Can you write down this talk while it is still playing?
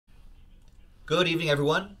Good evening,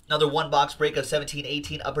 everyone. Another one-box break of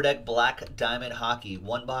 17-18 Upper Deck Black Diamond Hockey.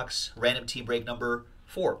 One-box random team break number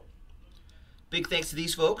 4. Big thanks to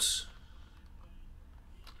these folks.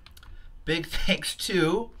 Big thanks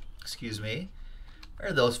to, excuse me,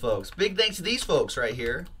 where are those folks? Big thanks to these folks right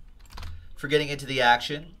here for getting into the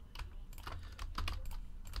action.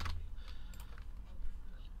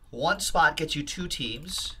 One spot gets you 2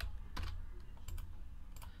 teams.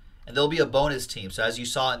 And there'll be a bonus team. So as you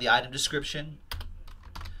saw in the item description,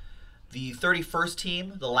 the 31st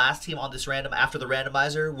team, the last team on this random after the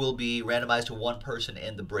randomizer, will be randomized to 1 person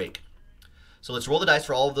in the break. So let's roll the dice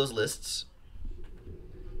for all of those lists.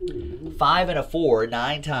 5 and a 4,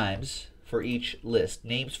 9 times for each list.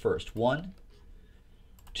 Names first. 1,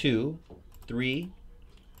 2, 3,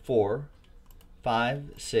 4, 5,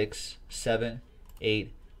 6, 7,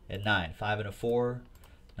 8, and 9. 5 and a 4,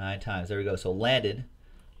 9 times. There we go. So Landon,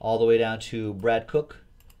 all the way down to Brad Cook.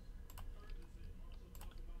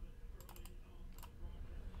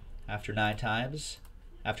 After 9 times,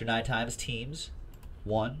 teams.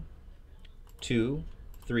 1, 2,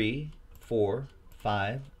 3, 4,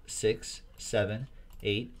 5, 6, 7,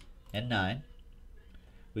 8, and 9.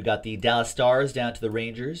 We got the Dallas Stars down to the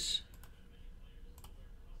Rangers.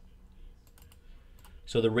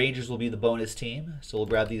 So the Rangers will be the bonus team. So we'll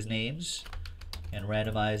grab these names and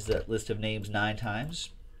randomize that list of names 9 times.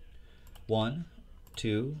 1,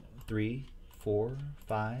 2, 3, 4,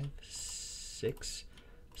 5, 6,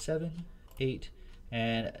 7, 8,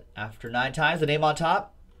 and after 9 times, the name on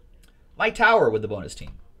top, Mike Tower with the bonus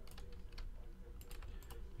team.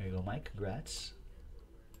 There you go, Mike. Congrats.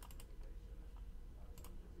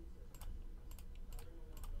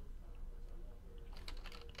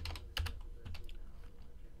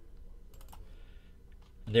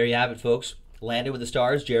 And there you have it, folks. Landon with the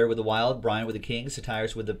Stars, Jared with the Wild, Brian with the Kings,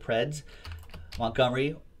 Satires with the Preds,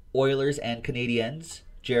 Montgomery, Oilers, and Canadiens.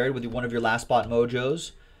 Jared with one of your last spot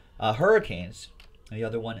mojos, Hurricanes, and the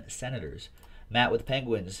other one, Senators. Matt with the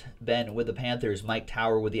Penguins, Ben with the Panthers, Mike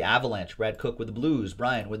Tower with the Avalanche, Brad Cook with the Blues,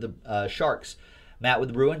 Brian with the Sharks, Matt with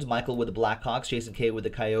the Bruins, Michael with the Blackhawks, Jason K with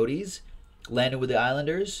the Coyotes, Landon with the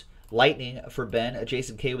Islanders, Lightning for Ben,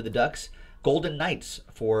 Jason K with the Ducks, Golden Knights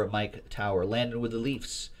for Mike Tower, Landon with the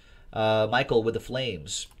Leafs, Michael with the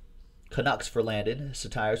Flames, Canucks for Landon,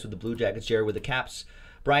 Satires with the Blue Jackets, Jared with the Caps,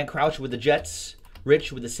 Brian Crouch with the Jets,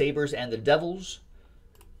 Rich with the Sabres and the Devils,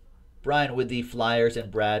 Brian with the Flyers, and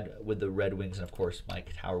Brad with the Red Wings, and of course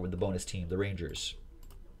Mike Tower with the bonus team, the Rangers.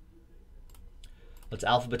 Let's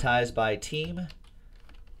alphabetize by team,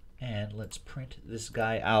 and let's print this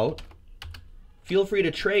guy out. Feel free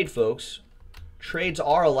to trade, folks. Trades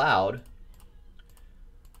are allowed.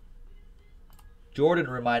 Jordan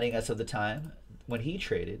reminding us of the time when he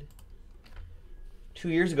traded. 2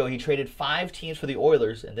 years ago, he traded 5 teams for the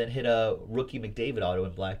Oilers and then hit a rookie McDavid auto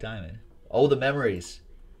in Black Diamond. Oh, the memories.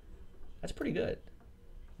 That's pretty good.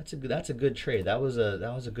 That's a good trade. That was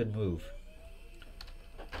a good move.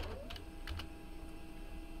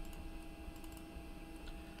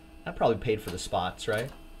 That probably paid for the spots, right?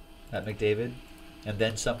 That McDavid, and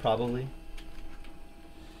then some probably.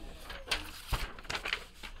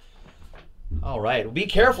 All right, be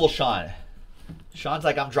careful, Sean. Sean's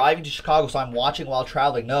like, I'm driving to Chicago, so I'm watching while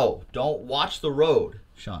traveling. No, don't watch the road,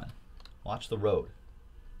 Sean. Watch the road.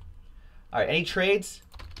 All right, any trades?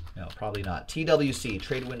 No, probably not. TWC,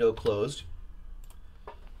 trade window closed.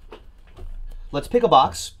 Let's pick a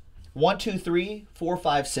box. 1, 2, 3, 4,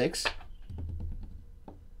 5, 6.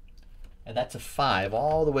 And that's a 5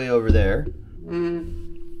 all the way over there.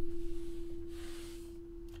 1,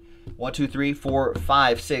 2, 3, 4,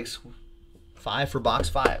 5, 6. 5 for box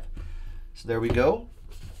 5. So there we go.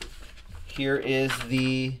 Here is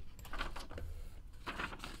the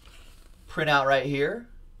printout right here.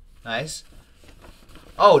 Nice.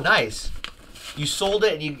 Oh, nice. You sold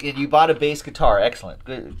it and you bought a bass guitar. Excellent.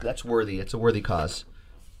 Good. That's worthy. It's a worthy cause.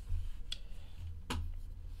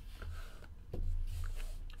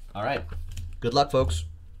 All right. Good luck, folks.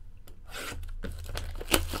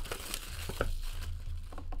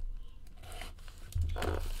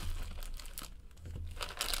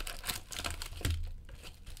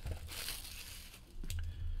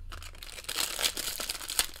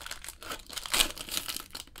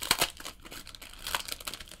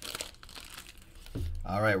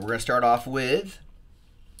 All right, we're going to start off with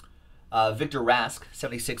Victor Rask,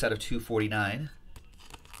 76 out of 249.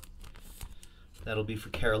 That'll be for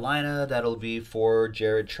Carolina. That'll be for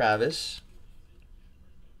Jared Travis.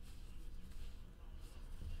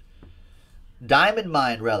 Diamond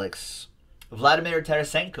Mine Relics, Vladimir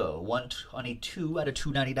Tarasenko, 122 out of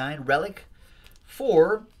 299. Relic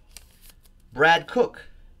for Brad Cook.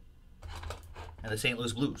 and the St.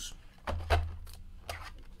 Louis Blues.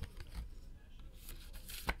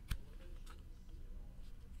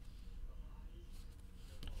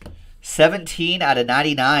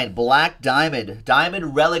 $17/99. Black Diamond.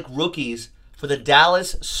 Diamond Relic Rookies for the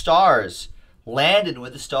Dallas Stars. Landon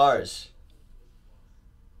with the Stars.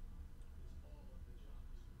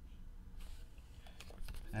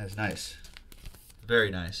 That is nice.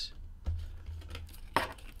 Very nice.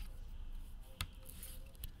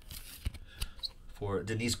 For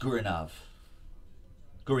Denis Gurianov.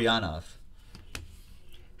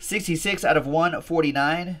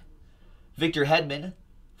 66/149. Victor Hedman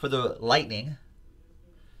for the Lightning.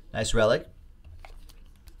 Nice relic.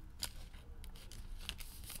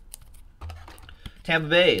 Tampa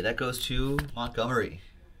Bay, that goes to Montgomery.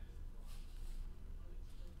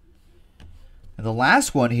 And the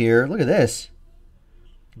last one here, look at this.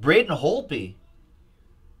 Braden Holtby.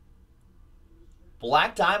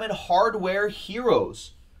 Black Diamond Hardware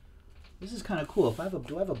Heroes. This is kind of cool.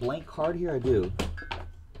 Do I have a blank card here? I do.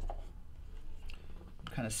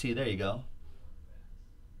 Kind of see, there you go.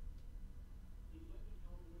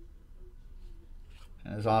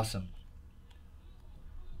 That is awesome.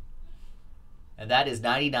 And that is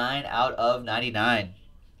 99/99.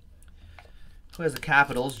 Who has the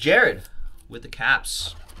Capitals? Jared with the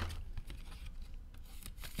Caps.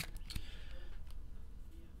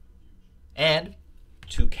 And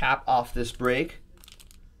to cap off this break,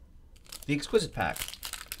 the Exquisite Pack.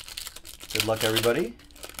 Good luck, everybody.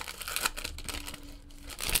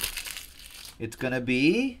 It's going to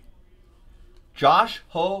be Josh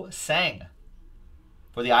Ho-Sang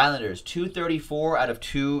for the Islanders.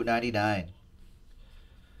 234/299.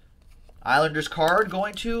 Islanders card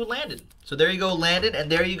going to Landon. So there you go, Landon.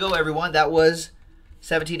 And there you go, everyone. That was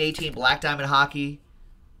 17-18 Black Diamond Hockey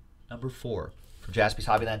number 4 from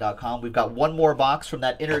JaspysHobbyland.com. We've got one more box from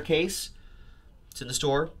that inner case. It's in the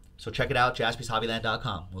store. So check it out,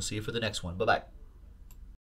 JaspysHobbyland.com. We'll see you for the next one. Bye-bye.